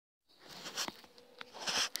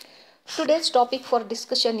Today's topic for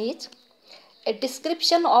discussion is a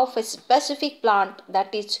description of a specific plant,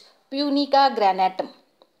 that is Punica granatum.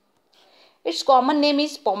 Its common name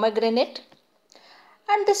is pomegranate,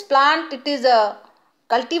 and this plant it is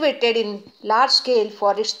cultivated in large scale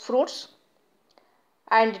for its fruits,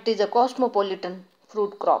 and it is a cosmopolitan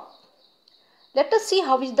fruit crop. Let us see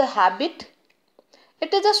how is the habit.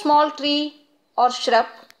 It is a small tree or shrub,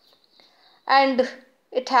 and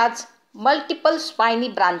it has multiple spiny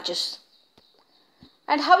branches.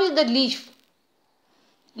 And how is the leaf?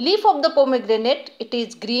 Leaf of the pomegranate, it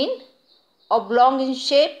is green, oblong in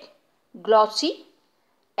shape, glossy.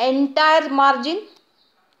 Entire margin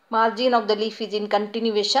of the leaf is in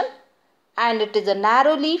continuation, and it is a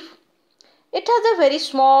narrow leaf. It has a very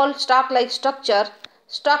small stalk-like structure,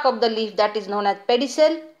 stalk of the leaf, that is known as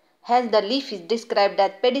pedicel. Hence the leaf is described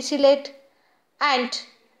as pedicellate, and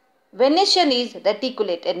venation is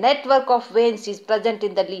reticulate. A network of veins is present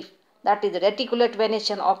in the leaf, that is reticulate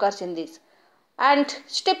venation occurs in this. And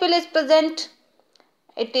stipule is present.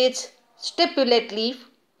 It is stipulate leaf,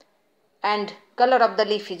 and color of the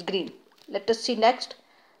leaf is green. Let us see next.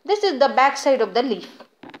 This is the back side of the leaf.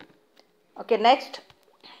 Okay, next.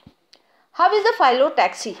 How is the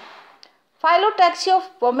phyllotaxy? Phyllotaxy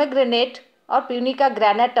of pomegranate or Punica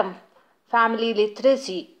granatum family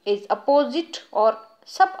Lythraceae is opposite or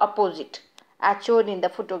sub-opposite as shown in the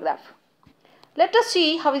photograph. Let us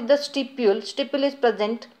see how is the stipule. Stipule is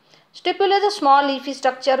present. Stipule is a small leafy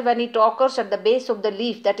structure when it occurs at the base of the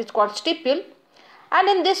leaf, that is called stipule. And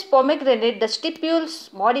in this pomegranate, the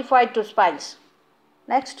stipules modified to spines.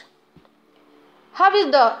 Next. How is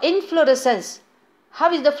the inflorescence?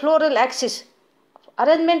 How is the floral axis?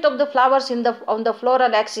 Arrangement of the flowers on the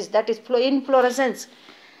floral axis, that is inflorescence.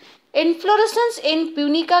 Inflorescence in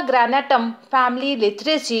Punica granatum family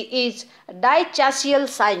Lythraceae is dichasial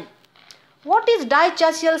sign. What is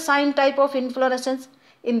dichasial sign type of inflorescence?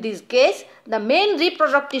 In this case, the main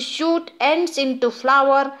reproductive shoot ends into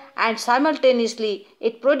flower, and simultaneously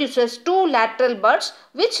it produces two lateral buds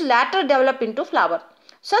which later develop into flower.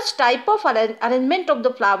 Such type of arrangement of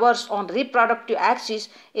the flowers on reproductive axis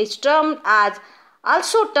is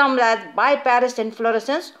also termed as biparous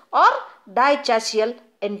inflorescence or dichasial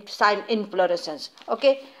sign inflorescence.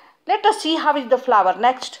 Okay, let us see how is the flower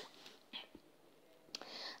next.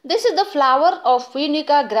 This is the flower of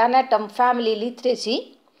Punica granatum family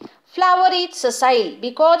Lythraceae. Flower is sessile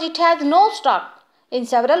because it has no stalk. In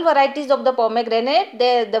several varieties of the pomegranate,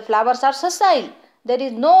 the flowers are sessile. There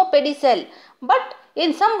is no pedicel. But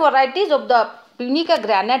in some varieties of the Punica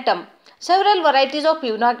granatum, several varieties of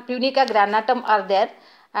Punica granatum are there,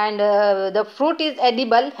 and the fruit is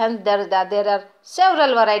edible. Hence, there are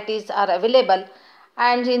several varieties are available.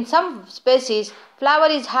 And in some species, flower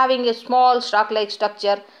is having a small stalk-like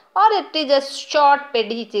structure, or it is a short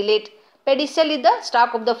pedicellate. Pedicel is the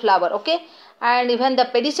stalk of the flower. Okay, and when the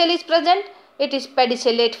pedicel is present, it is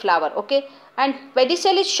pedicellate flower. Okay, and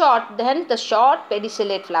pedicel is short, then the short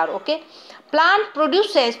pedicellate flower. Okay, plant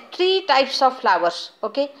produces three types of flowers.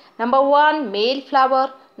 Okay, number 1 male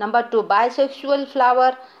flower, number 2 bisexual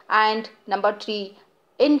flower, and number 3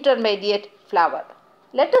 intermediate flower.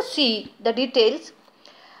 Let us see the details.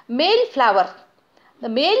 Male flower. The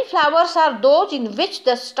male flowers are those in which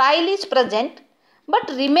the style is present but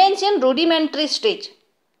remains in rudimentary stage,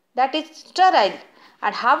 that is sterile,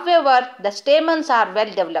 and however the stamens are well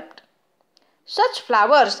developed. Such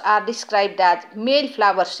flowers are described as male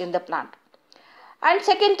flowers in the plant. And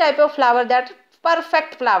second type of flower, that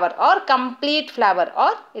perfect flower or complete flower,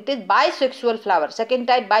 or it is bisexual flower. Second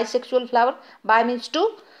type, bisexual flower. Bi means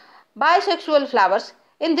two. Bisexual flowers.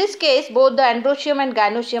 In this case, both the androecium and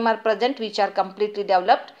gynoecium are present, which are completely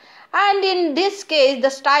developed. And in this case,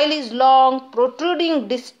 the style is long, protruding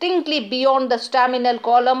distinctly beyond the staminal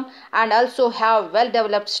column, and also have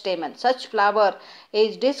well-developed stamen. Such flower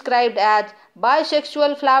is described as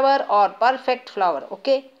bisexual flower or perfect flower.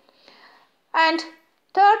 Okay. And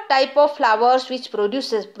third type of flowers which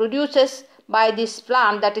produces by this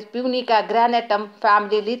plant, that is Punica granatum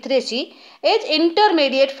family Lythraceae, is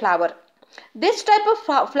intermediate flower. This type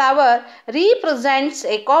of flower represents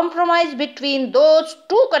a compromise between those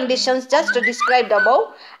two conditions just described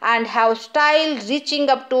above, and have style reaching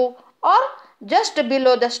up to or just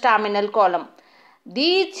below the staminal column.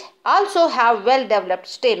 These also have well developed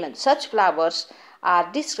stamens. Such flowers are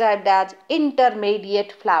described as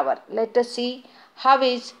intermediate flower. Let us see how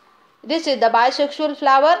is this is the bisexual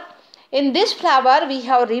flower. In this flower we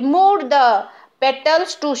have removed the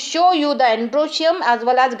petals to show you the androecium as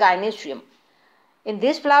well as gynoecium. In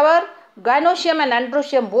this flower, gynoecium and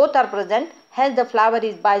androecium both are present, hence the flower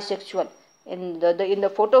is bisexual. In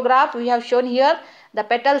the photograph we have shown here, the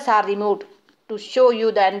petals are removed to show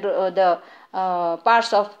you the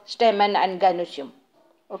parts of stamen and gynecium.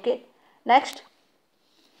 Okay, next,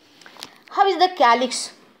 how is the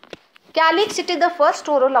calyx? Calyx, it is the first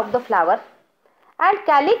whorl of the flower, and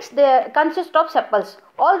calyx they consist of sepals.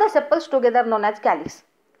 All the sepals together known as calyx.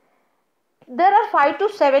 There are 5 to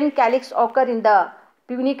 7 calyx occur in the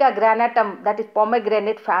Punica granatum, that is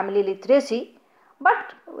pomegranate family Lythraceae.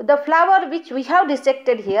 But the flower which we have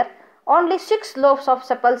dissected here, only 6 lobes of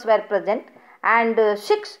sepals were present, and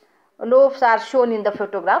 6 lobes are shown in the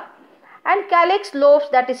photograph. And calyx lobes,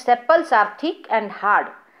 that is sepals, are thick and hard.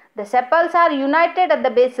 The sepals are united at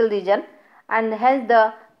the basal region, and hence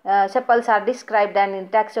the sepals are described, and in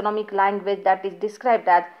taxonomic language that is described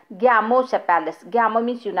as gamosepalous. Gamo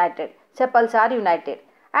means united. Sepals are united,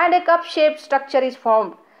 and a cup-shaped structure is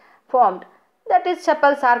formed. That is,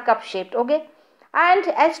 sepals are cup-shaped. Okay, and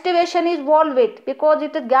aestivation is volvate, because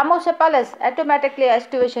it is gamosepalous. Automatically,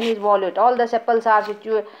 aestivation is volvate. All the sepals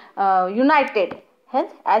are united.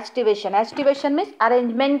 Hence, aestivation. Aestivation means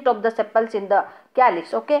arrangement of the sepals in the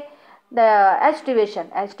calyx. Okay, the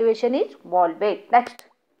aestivation is volvate. Next,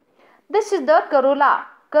 this is the corolla.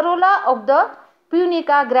 Corolla of the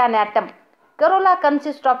Punica granatum. Corolla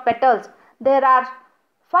consists of petals. There are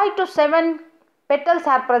 5 to 7 petals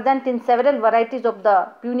are present in several varieties of the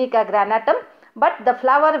Punica granatum, but the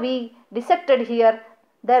flower we dissected here,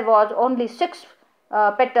 there was only 6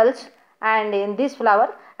 petals, and in this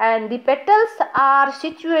flower, and the petals are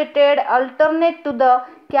situated alternate to the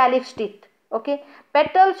calyx teeth. Okay,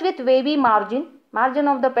 petals with wavy margin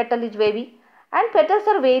of the petal is wavy, and petals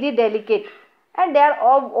are very delicate, and they are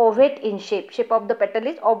ovate in shape. Shape of the petal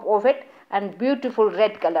is ovate and beautiful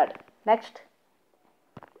red colored. Next,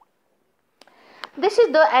 this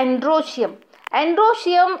is the androecium.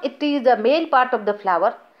 Androecium, it is the male part of the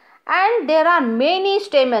flower, and there are many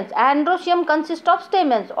stamens. Androecium consists of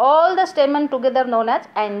stamens. All the stamens together known as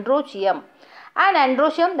androecium. And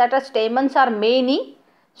androecium, that are stamens are many.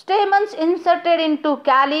 Stamens inserted into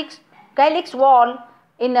calyx wall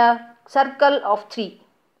in a circle of 3.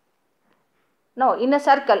 No, in a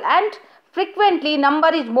circle, and frequently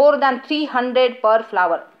number is more than 300 per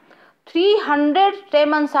flower. 300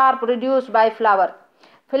 stamens are produced by flower.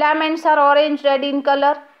 Filaments are orange red in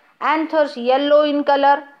color, anthers yellow in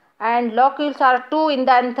color, and locules are 2 in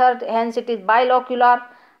the anther, hence it is bilocular,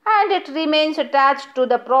 and it remains attached to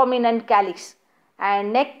the prominent calyx.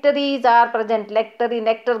 And nectaries are present.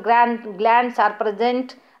 Nectar glands are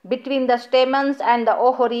present between the stamens and the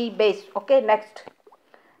ovary base. Okay, next.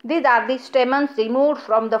 These are the stamens removed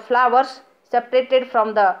from the flowers, separated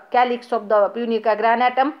from the calyx of the Punica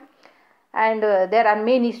granatum, and there are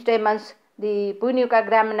many stamens. The Punica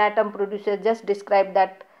granatum produces, just described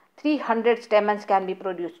that 300 stamens can be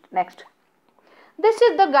produced. Next, this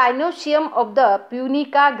is the gynecium of the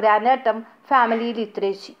Punica granatum family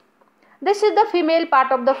Lythraceae. This is the female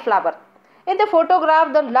part of the flower. In the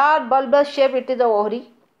photograph, the large bulbous shape, it is the ovary,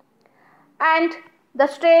 and the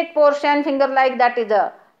straight portion finger like, that is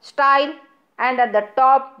a style, and at the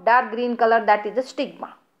top dark green color, that is the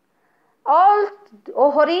stigma. All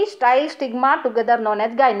ovary, style, stigma together known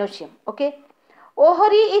as gynecium. Okay,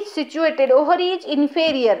 ovary is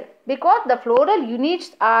inferior because the floral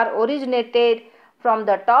units are originated from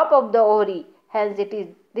the top of the ovary, hence it is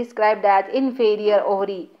described as inferior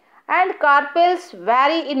ovary. And carpels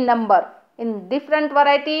vary in number. In different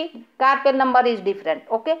variety, carpel number is different.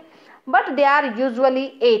 Okay, but they are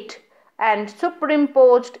usually 8 and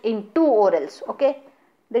superimposed in 2 whorls. Okay,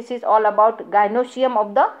 this is all about gynecium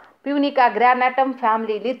of the Punica granatum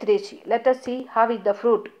family Lythraceae. Let us see how is the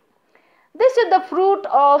fruit. This is the fruit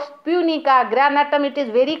of Punica granatum. It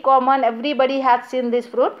is very common. Everybody has seen this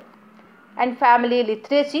fruit, and family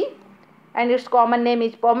Lythraceae, and its common name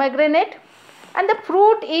is pomegranate. And the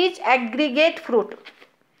fruit is aggregate fruit.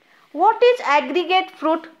 What is aggregate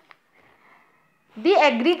fruit? The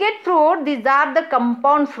aggregate fruit, these are the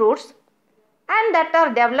compound fruits, and that are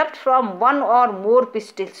developed from one or more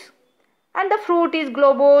pistils. And the fruit is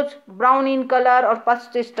globose, brown in color or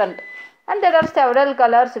persistent. And there are several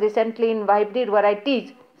colors recently in hybrid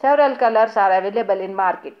varieties. Several colors are available in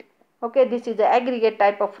market. Okay, this is the aggregate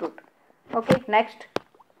type of fruit. Okay, next.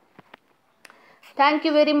 Thank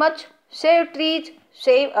you very much. Save trees,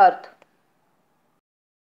 save earth.